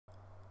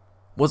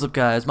What's up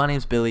guys, my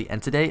name's Billy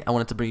and today I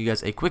wanted to bring you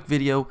guys a quick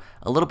video,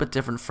 a little bit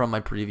different from my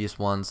previous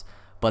ones,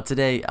 but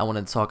today I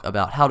wanted to talk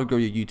about how to grow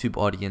your YouTube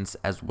audience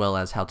as well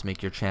as how to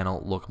make your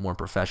channel look more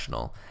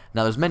professional.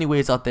 Now there's many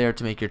ways out there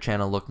to make your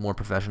channel look more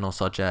professional,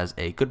 such as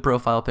a good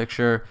profile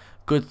picture,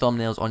 good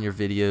thumbnails on your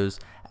videos,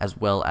 as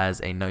well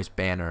as a nice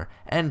banner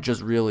and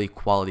just really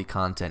quality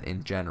content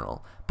in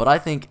general. But I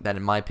think that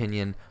in my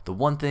opinion, the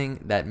one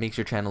thing that makes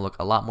your channel look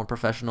a lot more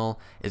professional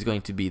is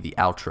going to be the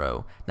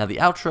outro. Now the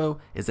outro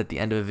is at the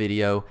end of a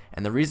video,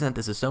 and the reason that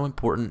this is so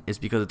important is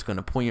because it's going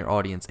to point your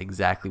audience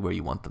exactly where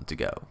you want them to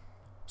go.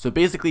 So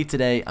basically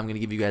today I'm going to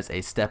give you guys a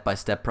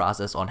step-by-step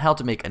process on how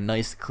to make a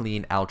nice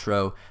clean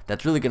outro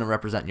that's really going to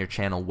represent your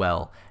channel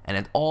well, and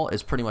it all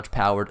is pretty much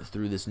powered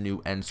through this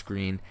new end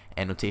screen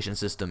annotation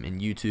system in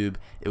YouTube.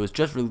 It was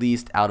just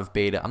released out of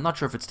beta. I'm not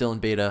sure if it's still in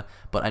beta,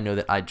 but I know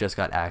that I just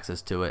got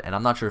access to it, and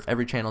I'm not sure if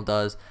every channel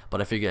does,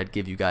 but I figured I'd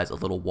give you guys a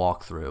little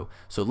walkthrough.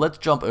 So let's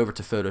jump over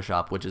to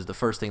Photoshop, which is the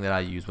first thing that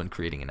I use when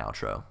creating an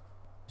outro.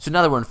 So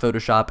now that we're in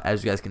Photoshop,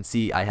 as you guys can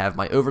see, I have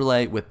my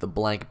overlay with the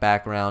blank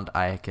background.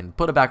 I can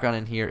put a background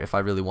in here if I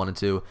really wanted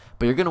to,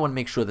 but you're going to want to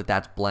make sure that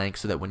that's blank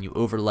so that when you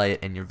overlay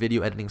it in your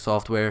video editing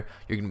software,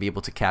 you're going to be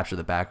able to capture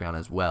the background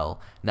as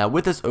well. Now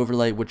with this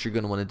overlay, what you're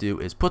going to want to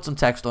do is put some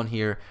text on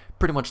here,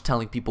 pretty much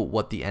telling people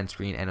what the end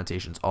screen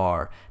annotations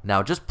are.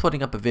 Now just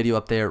putting up a video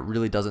up there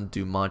really doesn't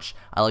do much.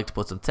 I like to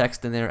put some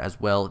text in there as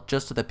well,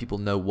 just so that people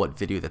know what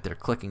video that they're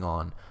clicking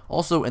on.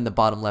 Also in the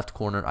bottom left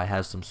corner, I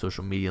have some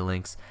social media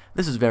links.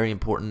 This is very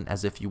important,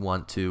 as if you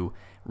want to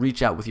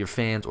reach out with your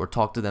fans or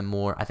talk to them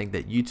more. I think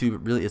that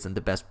YouTube really isn't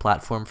the best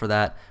platform for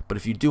that, but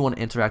if you do want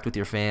to interact with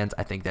your fans,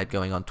 I think that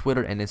going on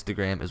Twitter and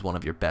Instagram is one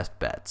of your best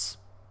bets.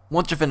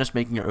 Once you're finished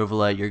making your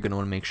overlay, you're going to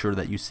want to make sure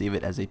that you save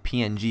it as a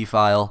PNG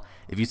file.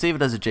 If you save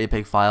it as a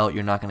JPEG file,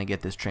 you're not going to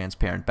get this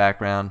transparent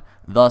background.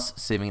 Thus,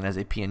 saving it as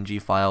a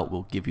PNG file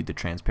will give you the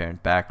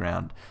transparent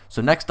background.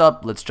 So next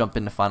up, let's jump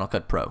into Final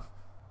Cut Pro.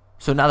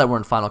 So now that we're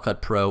in Final Cut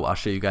Pro, I'll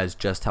show you guys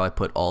just how I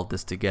put all of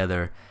this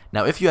together.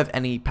 Now if you have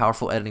any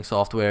powerful editing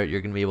software,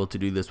 you're going to be able to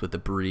do this with a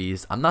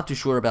breeze. I'm not too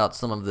sure about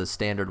some of the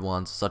standard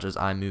ones such as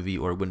iMovie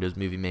or Windows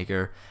Movie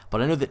Maker,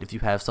 but I know that if you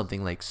have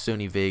something like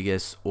Sony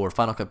Vegas or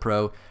Final Cut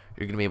Pro,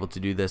 you're going to be able to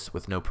do this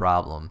with no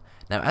problem.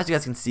 Now as you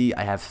guys can see,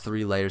 I have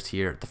three layers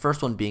here. The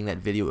first one being that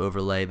video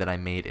overlay that I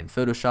made in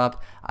Photoshop.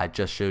 I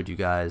just showed you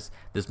guys.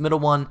 This middle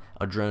one,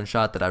 a drone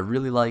shot that I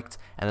really liked,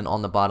 and then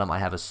on the bottom I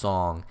have a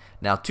song.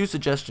 Now two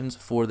suggestions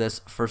for this.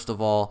 First of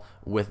all,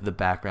 with the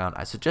background,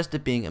 I suggest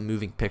it being a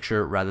moving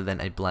picture rather than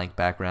a blank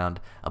background.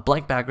 A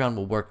blank background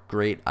will work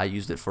great. I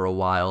used it for a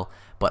while,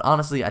 but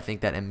honestly I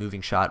think that a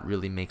moving shot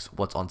really makes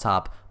what's on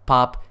top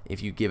pop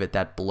if you give it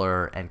that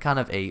blur and kind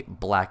of a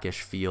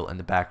blackish feel in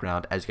the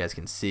background, as you guys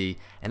can see,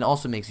 and it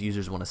also makes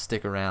users want to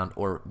stick around,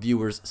 or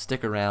viewers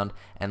stick around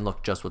and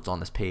look just what's on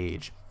this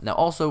page. Now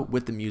also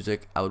with the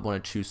music, I would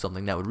want to choose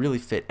something that would really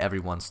fit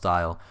everyone's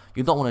style.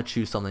 You don't want to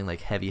choose something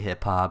like heavy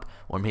hip hop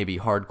or maybe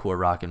hardcore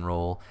rock and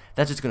roll.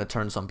 That's just going to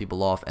turn some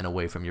people off and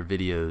away from your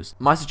videos.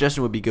 My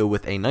suggestion would be go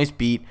with a nice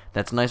beat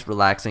that's nice,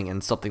 relaxing,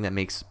 and something that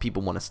makes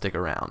people want to stick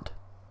around.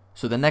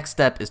 So the next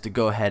step is to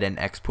go ahead and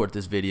export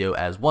this video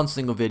as one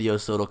single video,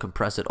 so it'll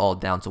compress it all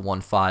down to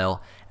one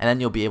file, and then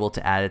you'll be able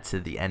to add it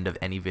to the end of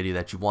any video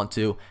that you want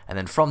to, and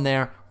then from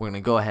there we're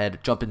going to go ahead,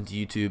 jump into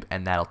YouTube,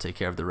 and that'll take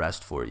care of the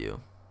rest for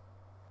you.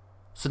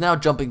 So now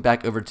jumping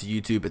back over to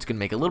YouTube, it's going to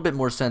make a little bit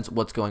more sense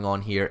what's going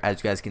on here. As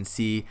you guys can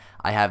see,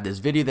 I have this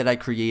video that I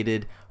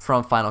created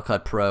from Final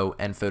Cut Pro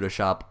and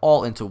Photoshop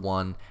all into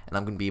one, and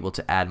I'm going to be able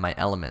to add my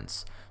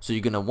elements. So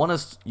you're gonna want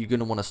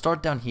to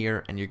start down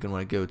here, and you're gonna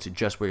want to go to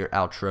just where your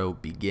outro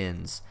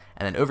begins,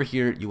 and then over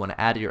here you want to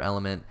add your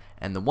element.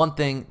 And the one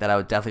thing that I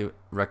would definitely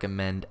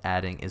recommend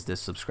adding is this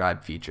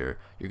subscribe feature.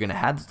 You're gonna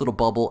have this little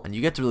bubble, and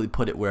you get to really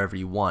put it wherever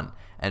you want.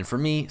 And for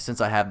me,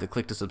 since I have the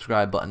click to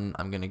subscribe button,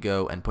 I'm gonna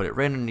go and put it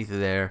right underneath of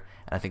there,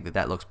 and I think that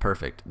that looks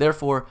perfect.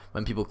 Therefore,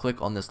 when people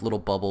click on this little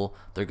bubble,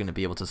 they're gonna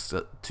be able to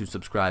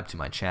subscribe to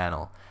my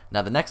channel.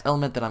 Now the next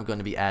element that I'm going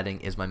to be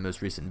adding is my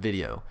most recent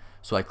video.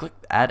 So I click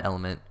add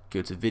element,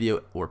 go to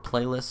video or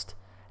playlist,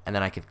 and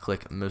then I can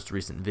click most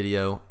recent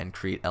video and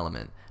create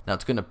element. Now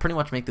it's going to pretty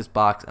much make this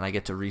box, and I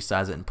get to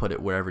resize it and put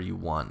it wherever you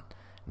want.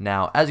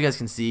 Now as you guys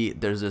can see,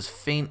 there's this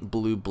faint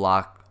blue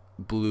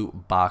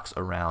box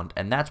around,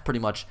 and that's pretty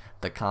much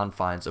the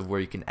confines of where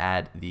you can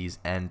add these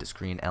end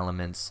screen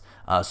elements.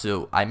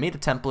 So I made a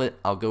template.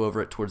 I'll go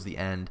over it towards the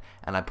end,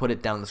 and I put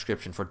it down in the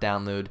description for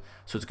download,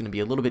 so it's going to be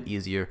a little bit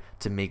easier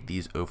to make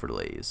these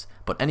overlays.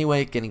 But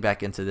anyway, getting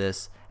back into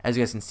this, as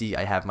you guys can see,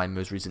 I have my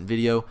most recent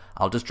video.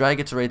 I'll just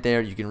drag it to right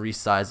there. You can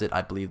resize it.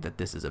 I believe that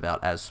this is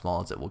about as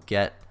small as it will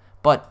get,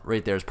 but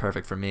right there is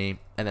perfect for me.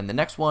 And then the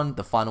next one,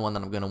 the final one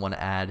that I'm going to want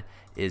to add,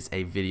 is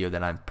a video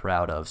that I'm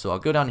proud of. So I'll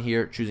go down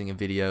here, choosing a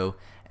video,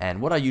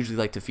 and what I usually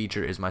like to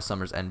feature is my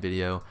summer's end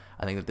video.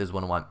 I think that this is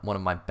one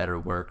of my better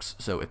works,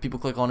 so if people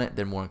click on it,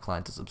 they're more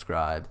inclined to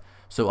subscribe.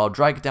 So I'll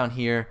drag it down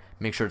here,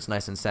 make sure it's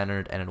nice and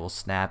centered, and it will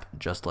snap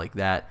just like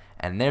that.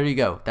 And there you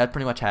go. That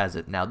pretty much has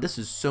it. Now this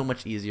is so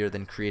much easier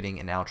than creating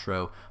an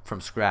outro from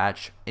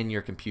scratch in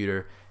your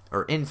computer.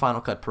 or in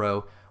Final Cut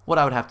Pro, what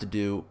I would have to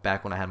do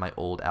back when I had my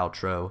old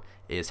outro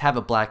is have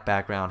a black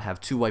background, have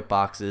 2 white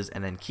boxes,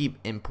 and then keep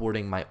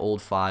importing my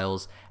old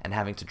files and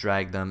having to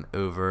drag them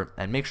over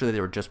and make sure that they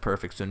were just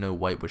perfect so no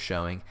white was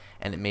showing,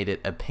 and it made it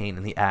a pain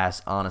in the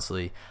ass,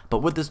 honestly.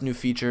 But with this new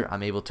feature,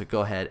 I'm able to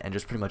go ahead and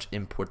just pretty much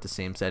import the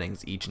same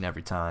settings each and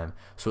every time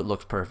so it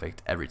looks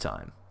perfect every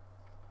time.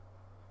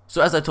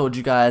 So as I told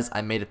you guys,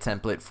 I made a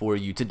template for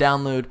you to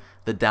download.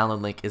 The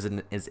download link is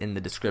in the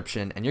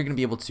description, and you're going to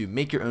be able to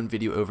make your own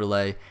video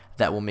overlay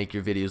that will make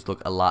your videos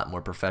look a lot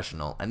more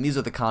professional. And these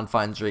are the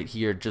confines right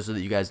here, just so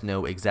that you guys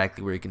know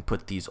exactly where you can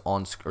put these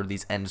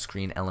these end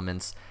screen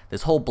elements.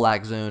 This whole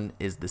black zone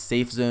is the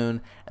safe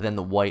zone, and then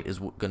the white is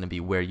going to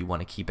be where you want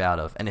to keep out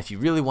of. And if you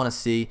really want to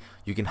see,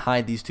 you can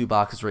hide these 2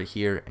 boxes right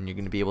here, and you're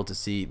going to be able to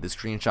see the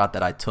screenshot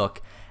that I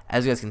took.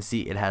 As you guys can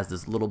see, it has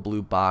this little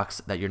blue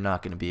box that you're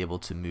not going to be able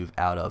to move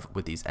out of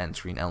with these end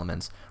screen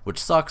elements, which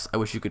sucks. I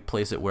wish you could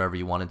place it wherever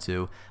you wanted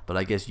to, but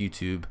I guess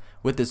YouTube,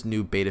 with this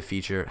new beta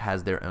feature,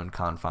 has their own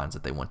confines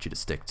that they want you to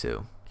stick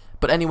to.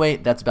 But anyway,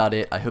 that's about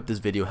it. I hope this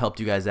video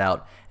helped you guys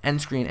out. End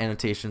screen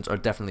annotations are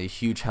definitely a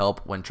huge help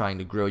when trying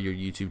to grow your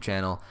YouTube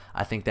channel.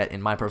 I think that,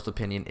 in my personal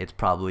opinion, it's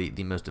probably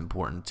the most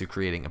important to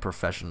creating a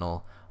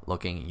professional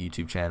looking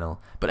YouTube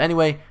channel. But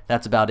anyway,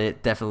 that's about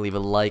it. Definitely leave a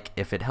like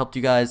if it helped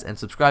you guys, and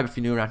subscribe if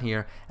you're new around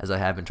here, as I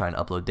have been trying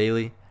to upload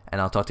daily. And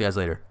I'll talk to you guys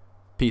later.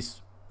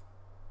 Peace.